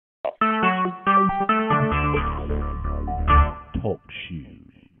Talk Shoes.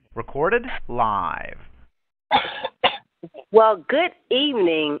 Recorded live. Well, good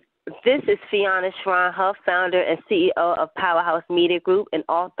evening. This is Feona Sharhran Huff, founder and CEO of Powerhouse Media Group and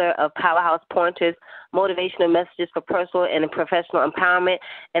author of Powerhouse Pointers, Motivational Messages for Personal and Professional Empowerment.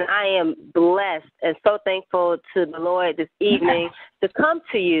 And I am blessed and so thankful to the Lord this evening to come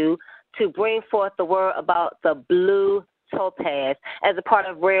to you to bring forth the word about the Blue Topaz as a part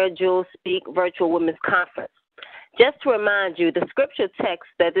of Rare Jewel Speak Virtual Women's Conference. Just to remind you, the scripture text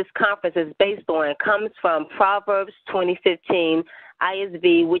that this conference is based on comes from Proverbs 20:15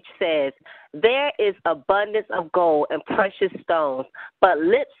 ISV, which says, "There is abundance of gold and precious stones, but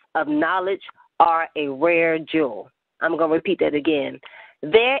lips of knowledge are a rare jewel." I'm going to repeat that again.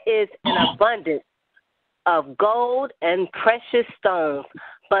 There is an abundance of gold and precious stones,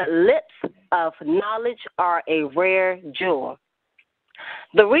 but lips of knowledge are a rare jewel.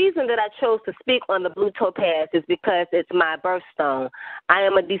 The reason that I chose to speak on the Blue Topaz is because it's my birthstone. I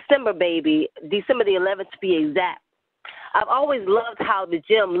am a December baby, December the 11th to be exact. I've always loved how the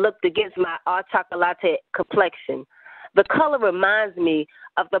gem looked against my chocolate complexion. The color reminds me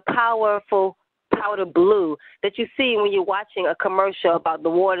of the powerful powder blue that you see when you're watching a commercial about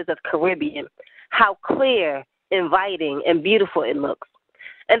the waters of the Caribbean, how clear, inviting, and beautiful it looks.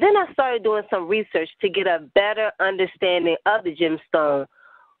 And then I started doing some research to get a better understanding of the gemstone,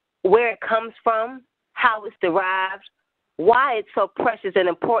 where it comes from, how it's derived, why it's so precious and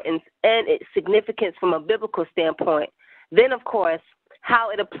important, and its significance from a biblical standpoint. Then, of course, how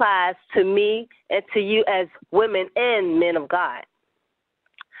it applies to me and to you as women and men of God.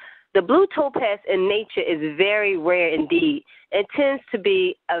 The blue topaz in nature is very rare indeed and tends to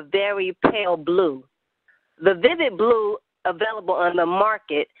be a very pale blue. The vivid blue available on the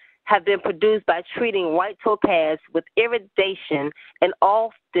market have been produced by treating white topaz with irradiation and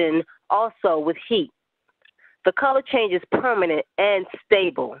often also with heat. The color change is permanent and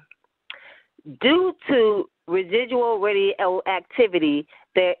stable. Due to residual radioactivity,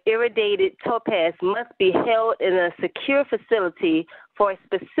 the irradiated topaz must be held in a secure facility for a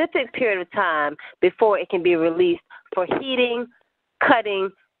specific period of time before it can be released for heating,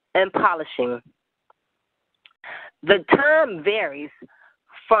 cutting, and polishing. The time varies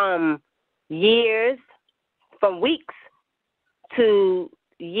from weeks to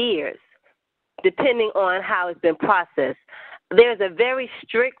years, depending on how it's been processed. There's a very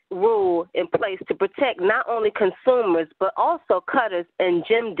strict rule in place to protect not only consumers, but also cutters and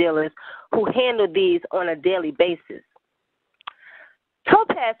gem dealers who handle these on a daily basis.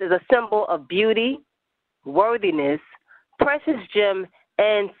 Topaz is a symbol of beauty, worthiness, precious gem,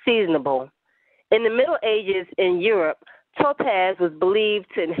 and seasonable. In the Middle Ages in Europe, topaz was believed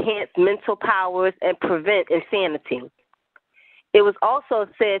to enhance mental powers and prevent insanity. It was also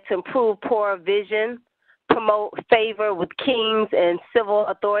said to improve poor vision, promote favor with kings and civil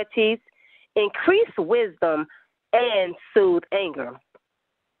authorities, increase wisdom, and soothe anger.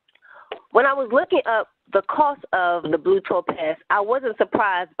 When I was looking up the cost of the blue topaz, I wasn't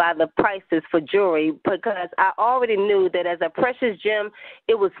surprised by the prices for jewelry because I already knew that as a precious gem,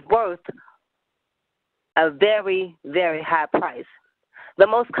 it was worth a very, very high price. The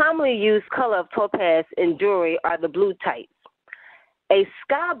most commonly used color of topaz in jewelry are the blue types. A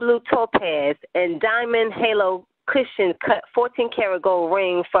sky blue topaz and diamond halo cushion cut 14-karat gold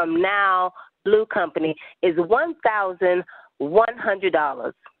ring from Now Blue Company is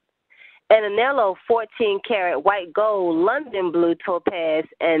 $1,100. An Anello 14-karat white gold London blue topaz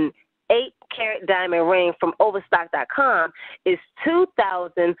and 8-karat diamond ring from Overstock.com is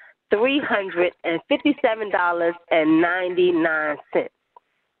 $2,357.99.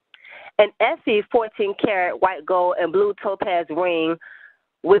 An Essie 14-karat white gold and blue topaz ring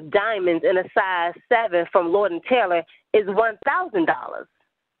with diamonds in a size 7 from Lord & Taylor is $1,000.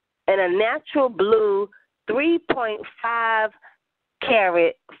 And a natural blue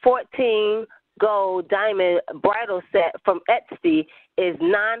 3.5-karat 14 gold diamond bridal set from Etsy is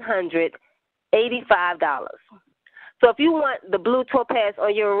 $985. So if you want the blue topaz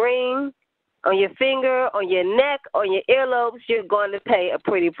on your ring, on your finger, on your neck, on your earlobes, you're going to pay a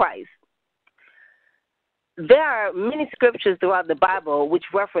pretty price. There are many scriptures throughout the Bible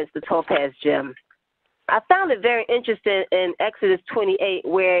which reference the topaz gem. I found it very interesting in Exodus 28,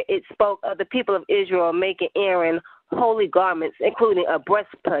 where it spoke of the people of Israel making Aaron holy garments, including a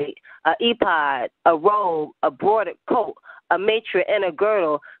breastplate, an ephod, a robe, a broidered coat, a mitre, and a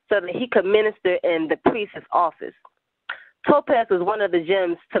girdle, so that he could minister in the priest's office. Topaz was one of the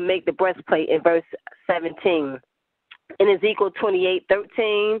gems to make the breastplate in verse 17. In Ezekiel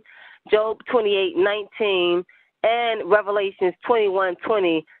 28:13, Job 28:19, and Revelations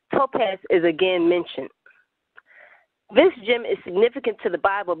 21:20, topaz is again mentioned. This gem is significant to the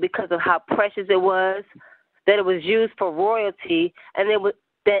Bible because of how precious it was, that it was used for royalty, and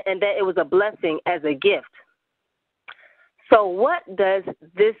that it was a blessing as a gift. So what does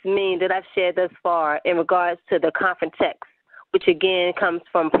this mean that I've shared thus far in regards to the conference text, which again comes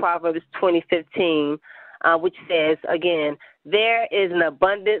from Proverbs 20:15, which says, again, there is an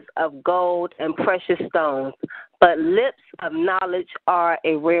abundance of gold and precious stones, but lips of knowledge are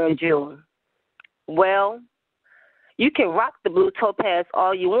a rare jewel. Well, you can rock the Blue Topaz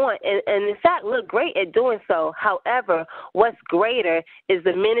all you want, and in fact look great at doing so. However, what's greater is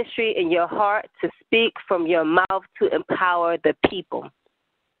the ministry in your heart to speak from your mouth to empower the people.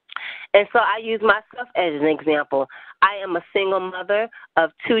 And so I use myself as an example. I am a single mother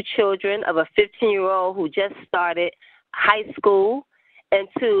of 2 children, of a 15-year-old who just started high school and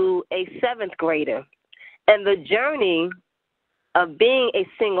to a 7th grader. And the journey of being a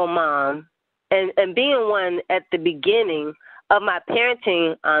single mom and being one at the beginning of my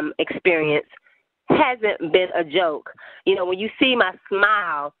parenting experience hasn't been a joke. You know, when you see my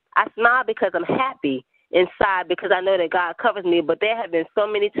smile, I smile because I'm happy inside because I know that God covers me, but there have been so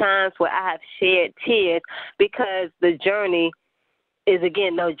many times where I have shed tears because the journey is,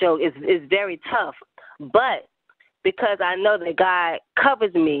 again, no joke. It's very tough. But because I know that God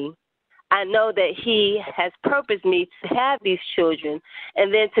covers me, I know that He has purposed me to have these children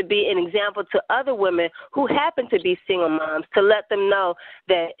and then to be an example to other women who happen to be single moms, to let them know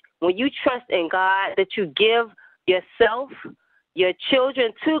that when you trust in God, that you give yourself, your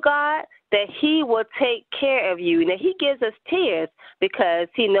children to God, that He will take care of you. And that He gives us tears because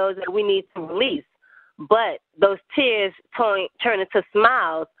He knows that we need to release. But those tears turn into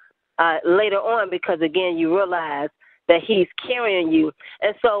smiles later on because, again, you realize that He's carrying you.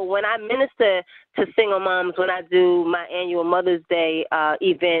 And so when I minister to single moms, when I do my annual Mother's Day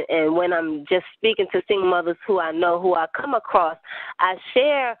event, and when I'm just speaking to single mothers who I know, who I come across, I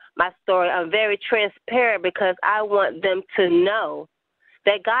share my story. I'm very transparent because I want them to know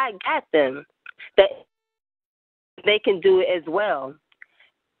that God got them, that they can do it as well.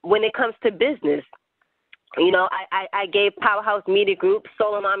 When it comes to business, you know, I gave Powerhouse Media Group,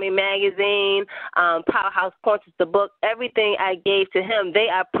 Solar Mommy Magazine, Powerhouse Pointers, the book, everything I gave to him. They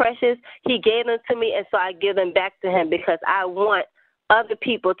are precious. He gave them to me, and so I give them back to him because I want other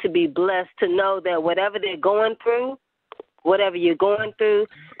people to be blessed, to know that whatever they're going through, whatever you're going through,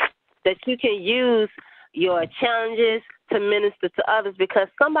 that you can use your challenges to minister to others because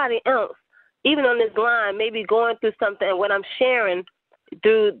somebody else, even on this line, may be going through something, and what I'm sharing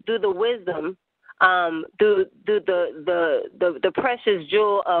through the wisdom, through the precious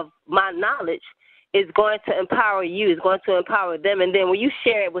jewel of my knowledge is going to empower you, is going to empower them. And then when you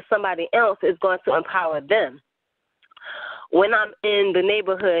share it with somebody else, it's going to empower them. When I'm in the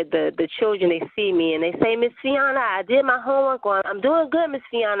neighborhood, the children, they see me and they say, Miss Feona, I did my homework on. I'm doing good, Miss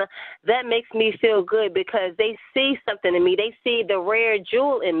Feona. That makes me feel good because they see something in me. They see the rare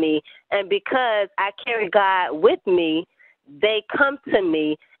jewel in me. And because I carry God with me, they come to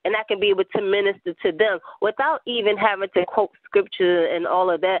me, and I can be able to minister to them without even having to quote scripture and all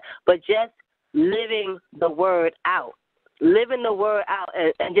of that, but just living the word out,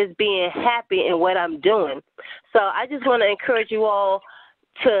 and just being happy in what I'm doing. So I just want to encourage you all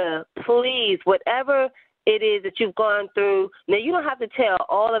to please, whatever it is that you've gone through, now you don't have to tell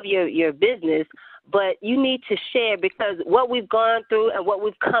all of your business, but you need to share because what we've gone through and what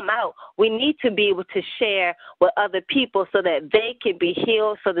we've come out, we need to be able to share with other people so that they can be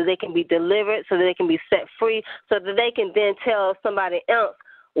healed, so that they can be delivered, so that they can be set free, so that they can then tell somebody else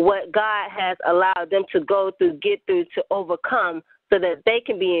what God has allowed them to go through, get through, to overcome, so that they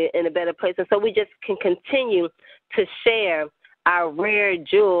can be in a better place. And so we just can continue to share our rare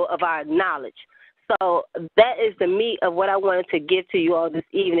jewel of our knowledge. So that is the meat of what I wanted to give to you all this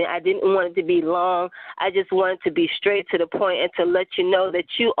evening. I didn't want it to be long. I just wanted to be straight to the point and to let you know that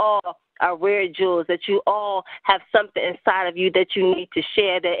you all are rare jewels, that you all have something inside of you that you need to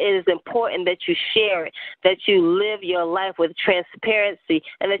share, that it is important that you share it, that you live your life with transparency,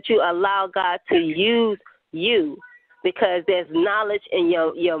 and that you allow God to use you. Because there's knowledge in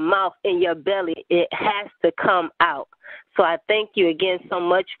your mouth, in your belly. It has to come out. So I thank you again so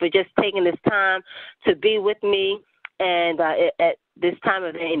much for just taking this time to be with me. And at this time,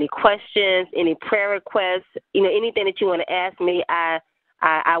 if there are any questions, any prayer requests, anything that you want to ask me,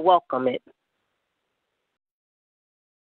 I welcome it.